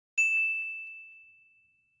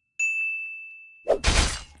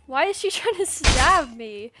Why is she trying to stab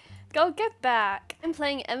me? Go get back. I'm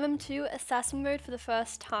playing MM2 Assassin mode for the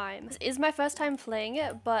first time. This is my first time playing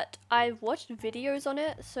it, but I've watched videos on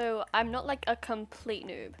it, so I'm not like a complete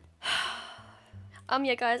noob.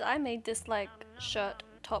 Yeah guys, I made this like shirt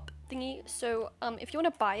top thingy, so if you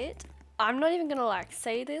want to buy it, I'm not even gonna like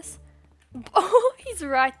say this. Oh, he's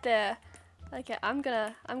right there. Okay, I'm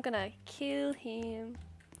gonna kill him.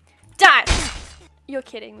 Die! You're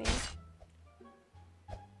kidding me.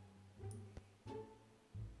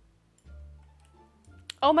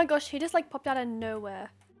 Oh my gosh, he just like popped out of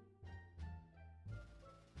nowhere.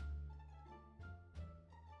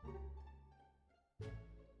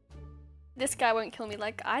 This guy won't kill me.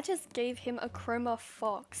 Like, I just gave him a chroma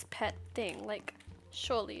fox pet thing. Like,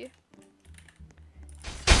 surely.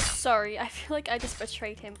 Sorry, I feel like I just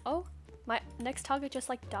betrayed him. Oh, my next target just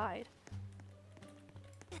like died.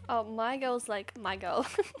 Oh, my girl's like, my girl.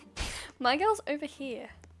 My girl's over here.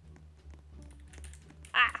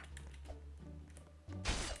 Ah!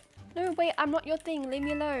 No, wait, I'm not your thing. Leave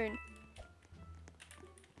me alone.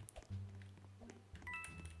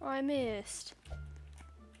 Oh, I missed.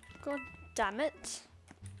 God damn it.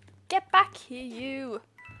 Get back here, you.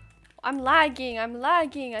 I'm lagging,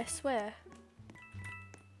 I swear.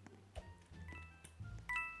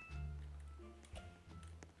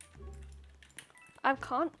 I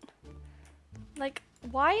can't. Like,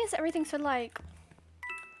 why is everything so like,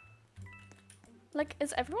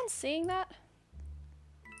 is everyone seeing that?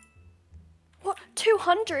 What?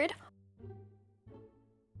 200?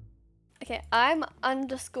 Okay, I'm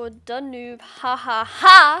underscore the noob. Ha ha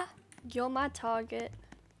ha! You're my target.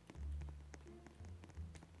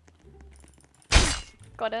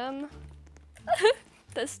 Got him.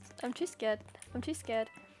 I'm too scared. I'm too scared.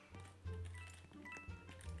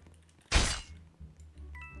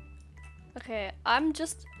 Okay, I'm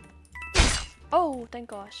just. Oh, thank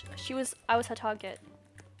gosh. I was her target.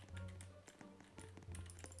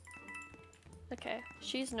 Okay,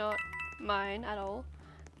 she's not mine at all.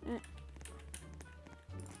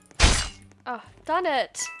 Oh, darn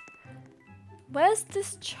it! Where's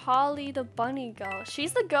this Charlie the bunny girl?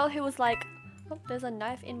 She's the girl who was like, oh, there's a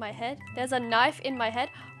knife in my head. There's a knife in my head.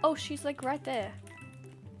 Oh, she's like right there.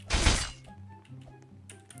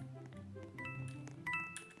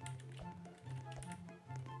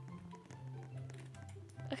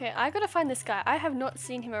 Okay, I gotta find this guy. I have not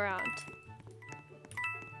seen him around.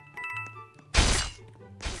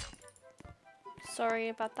 Sorry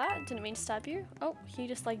about that. Didn't mean to stab you. Oh, he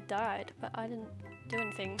just like died, but I didn't do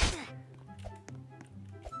anything.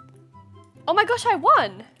 Oh my gosh, I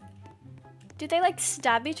won! Did they like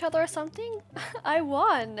stab each other or something? I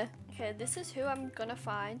won! Okay, this is who I'm gonna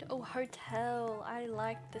find. Oh, hotel. I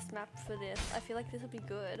like this map for this. I feel like this will be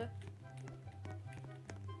good.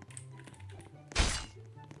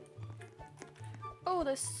 Oh,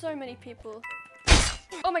 there's so many people.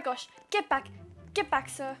 Oh my gosh, get back! Get back,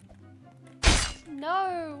 sir!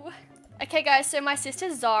 No! Okay guys, so my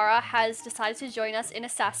sister Zara has decided to join us in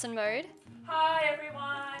assassin mode. Hi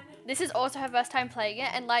everyone! This is also her first time playing it,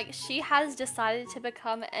 and like she has decided to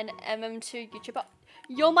become an MM2 YouTuber.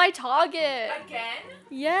 You're my target! Again?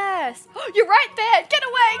 Yes! You're right there! Get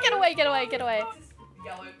away! Get away! Get away! Get away! This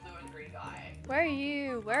yellow, blue, and green guy. Where are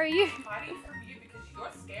you? Where are you? I'm hiding from you because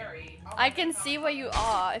you're scary. Oh I can see where you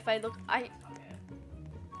are if I look.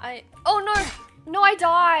 Oh no! No, I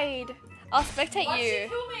died! I'll spectate Why'd you. she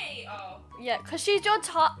kill me? Oh. Yeah, cause she's your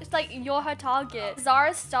you're her target.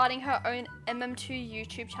 Zara's starting her own MM2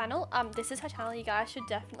 YouTube channel. This is her channel. You guys should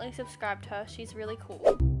definitely subscribe to her. She's really cool.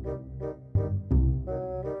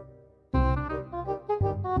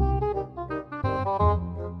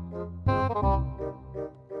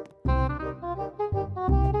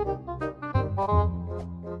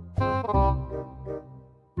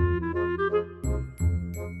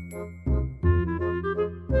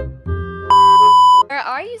 Where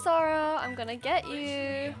are you, Zara? I'm gonna get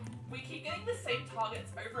you. We keep getting the same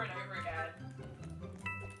targets over and over again.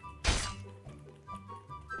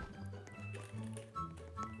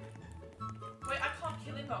 Wait, I can't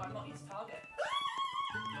kill him though. I'm not his target.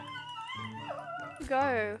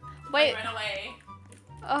 Go. Wait. I ran away.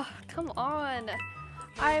 Oh, come on.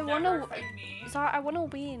 I wanna. Zara, I wanna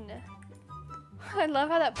win. I love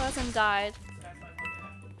how that person died.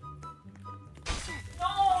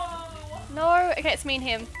 No! No. Okay, it's me and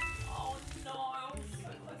him. Oh no! I'm so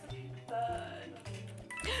close to being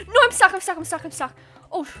third. No, I'm stuck. I'm stuck. I'm stuck. I'm stuck.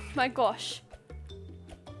 Oh my gosh.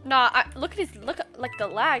 Nah, look at like the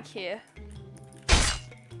lag here.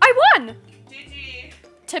 I won! GG.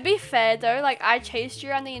 To be fair though, like I chased you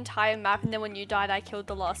around the entire map and then when you died I killed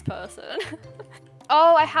the last person.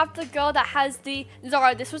 Oh, I have the girl that has the...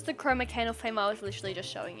 Zara, this was the chroma candle flame I was literally just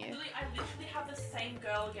showing you. Lily, I literally have the same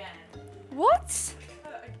girl again. What?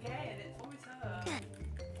 Her again, it's always her.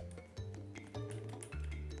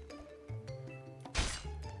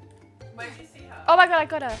 Where'd you see her? Oh my god, I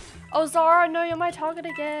got her. Oh, Zara, no, you're my target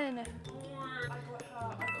again. I got her.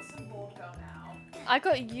 I got some bald girl now. I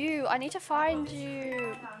got you. I need to find Now, you. he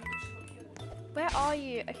got killed. Where are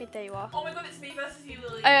you? Okay, there you are. Oh my god, it's me versus you,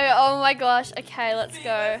 Lily. Oh my gosh. Okay, let's Me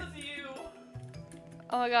go. versus you.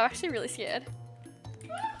 Oh my god, I'm actually really scared.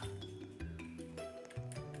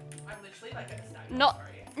 I'm literally like gonna stab you. No.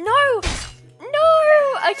 Sorry. No!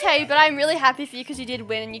 No! Okay, but I'm really happy for you because you did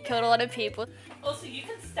win and you killed a lot of people. Also, you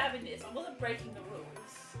can stab in this. I wasn't breaking the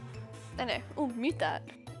rules. I know. Oh, mute that.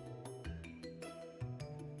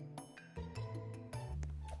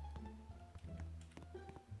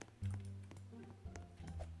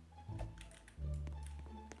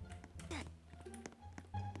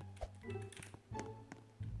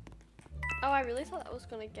 Oh, I really thought that was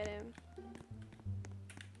gonna get him.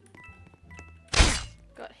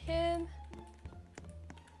 Got him.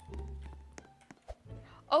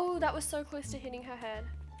 Oh, that was so close to hitting her head.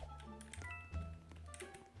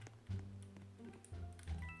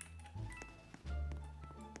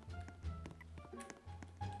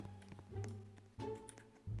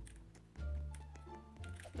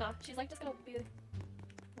 Nah, she's like just gonna be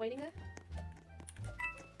waiting there.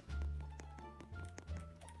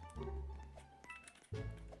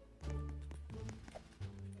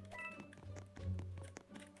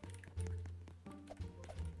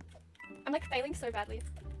 I'm like failing so badly.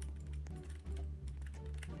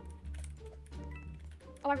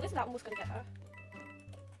 Oh, I realized that one was gonna get her.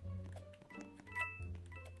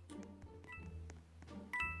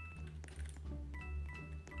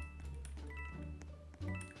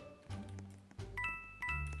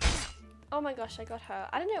 Oh my gosh, I got her.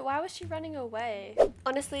 I don't know, why was she running away?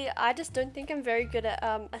 Honestly, I just don't think I'm very good at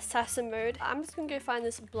assassin mode. I'm just gonna go find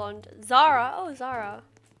this blonde Zara. Oh, Zara.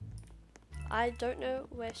 I don't know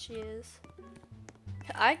where she is.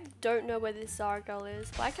 I don't know where this Zara girl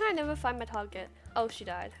is. Why can I never find my target? Oh, she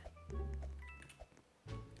died.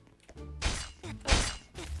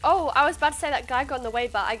 Oh, I was about to say that guy got in the way,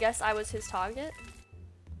 but I guess I was his target.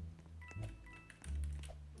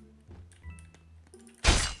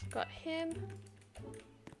 Got him.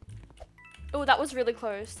 Oh, that was really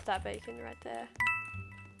close to that bacon right there.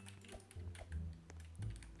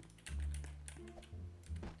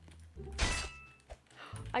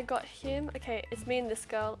 I got him. Okay, it's me and this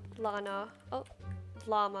girl, Lana. Oh,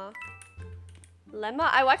 Llama.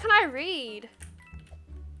 Lemma? Why can't I read?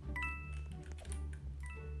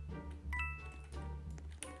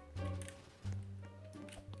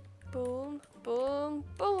 Boom, boom,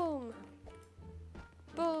 boom.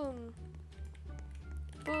 Boom.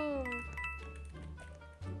 Boom.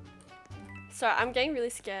 Sorry, I'm getting really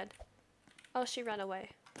scared. Oh, she ran away.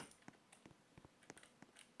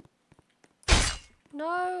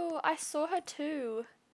 No, I saw her too.